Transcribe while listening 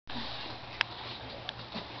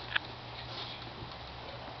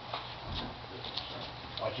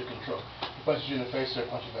control. He punches you in the face, sir,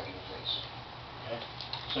 punch you back in the face. Okay?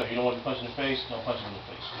 So you don't want to be punched in the face, don't punch him in the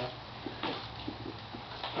face. Okay?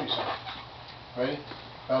 Pretty simple. Ready?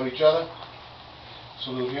 Bow to each other.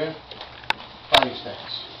 Salute here. Fighting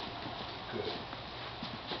stance. Good.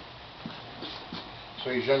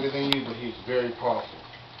 So he's younger than you, but he's very powerful.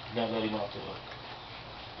 You gotta let him off the hook.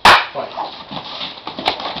 Fight.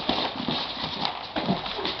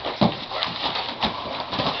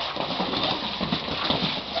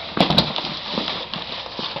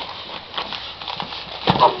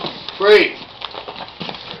 Break.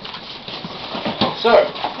 Sir.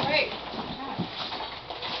 Break.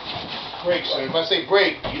 Break, sir. If I say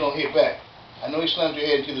break, you don't hit back. I know you slammed your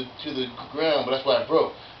head to the ground, but that's why I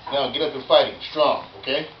broke. Now get up and fight him. Strong,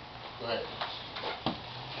 okay? Go ahead.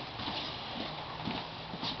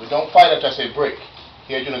 But don't fight after I say break.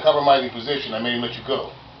 He had you in a compromising position. I made him let you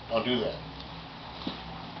go. Don't do that.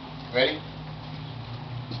 Ready?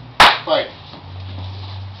 Fight.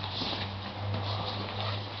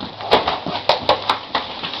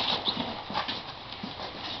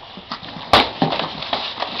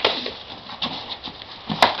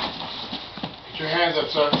 Get your hands up,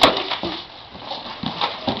 sir.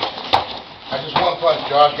 That's just one punch,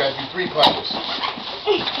 Josh. Got to do 3 punches.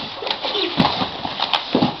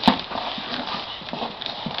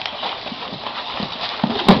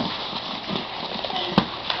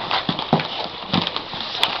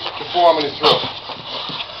 The forearm in his throat.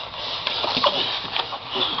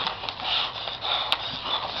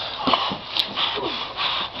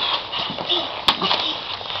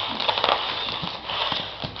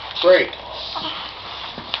 Break.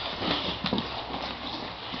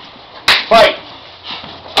 Fight.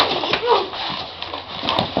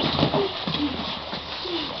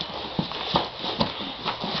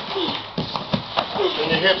 In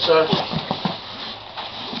your hips, sir.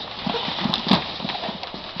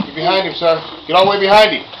 Get behind him, sir. Get all the way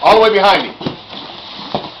behind him. All the way behind him.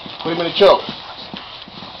 Put him in a choke.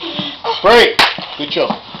 Break. Good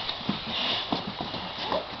choke.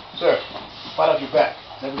 Sir, fight off your back.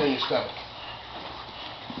 Never get in your stomach.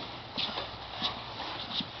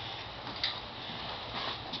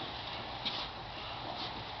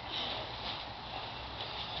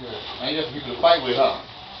 Good. Now you have people to fight with, huh?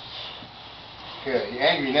 Good. You're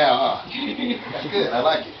angry now, huh? That's good. I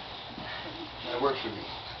like it. That works for me.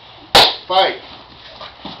 Fight.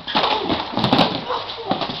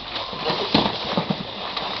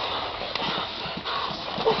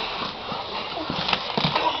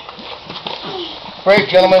 Break,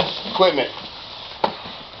 gentlemen. Equipment.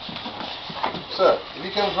 Sir, if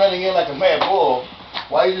he comes running in like a mad bull,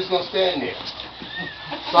 why are you just going to stand there?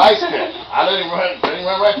 Sidestep. I let him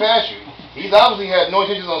run right past you. He's obviously had no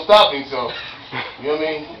intentions on stopping, so, you know what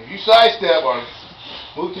I mean? If you sidestep or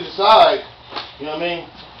move to the side, you know what I mean?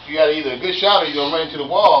 You got either a good shot or you're going to run into the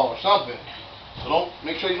wall or something. So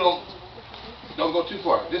make sure you don't go too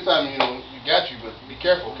far. This time, you know, we got you, but be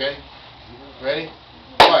careful, okay? Ready?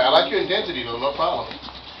 All right, I like your intensity, though, no problem.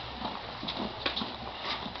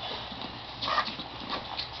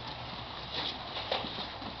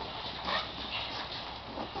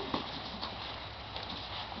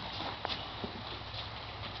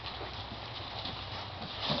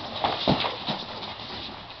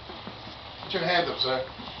 Put your hands up, sir.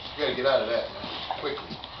 You gotta get out of that, man.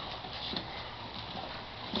 Quickly.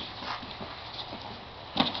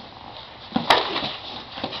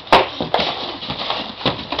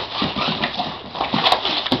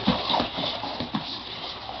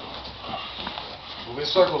 Move in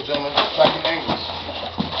circles, gentlemen. Attacking angles.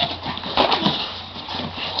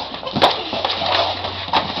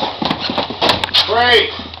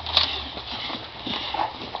 Great!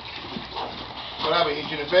 What happened?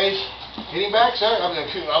 Hit you in the face? Hitting back, sir? I don't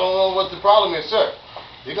know what the problem is, sir.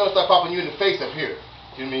 They're going to start popping you in the face up here.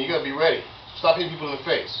 You know what I mean? You got to be ready. Stop hitting people in the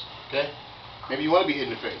face, okay? Maybe you want to be hit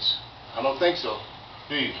in the face. I don't think so.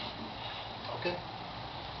 Do you? Okay.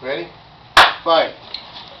 Ready? Fight.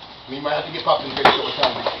 I mean, you might have to get popped in the face a couple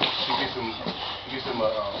times to get some,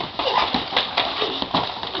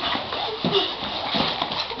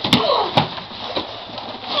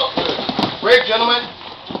 Break, gentlemen.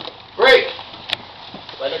 Break.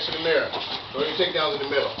 Right next to the mirror. Throw your takedowns in the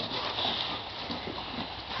middle.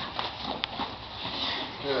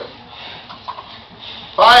 Good.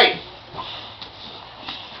 Fight!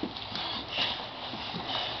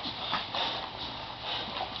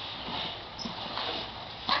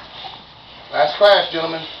 Last class,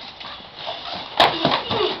 gentlemen.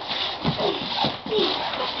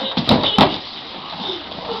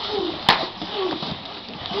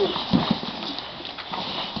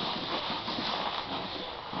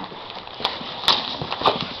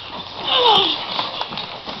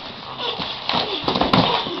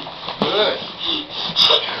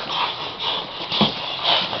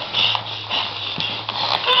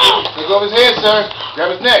 Let go of his head, sir. Grab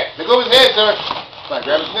his neck. Let go of his head, sir. Fine,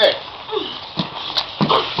 grab his neck.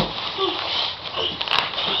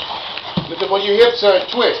 Lift up on your hips, sir, and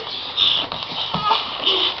twist.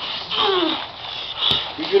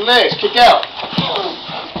 Use your legs. Kick out.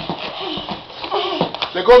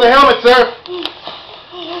 Let go of the helmet, sir.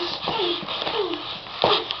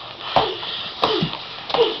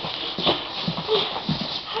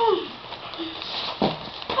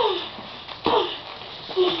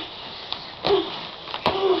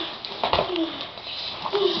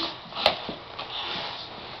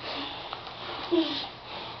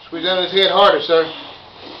 Squeeze down his head harder, sir.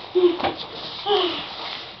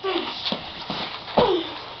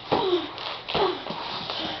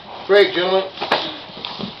 Break, gentlemen.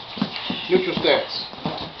 Neutral stance.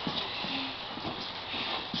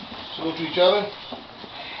 Salute to each other.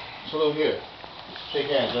 Salute here. Shake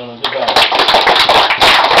hands, gentlemen.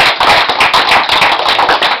 Goodbye.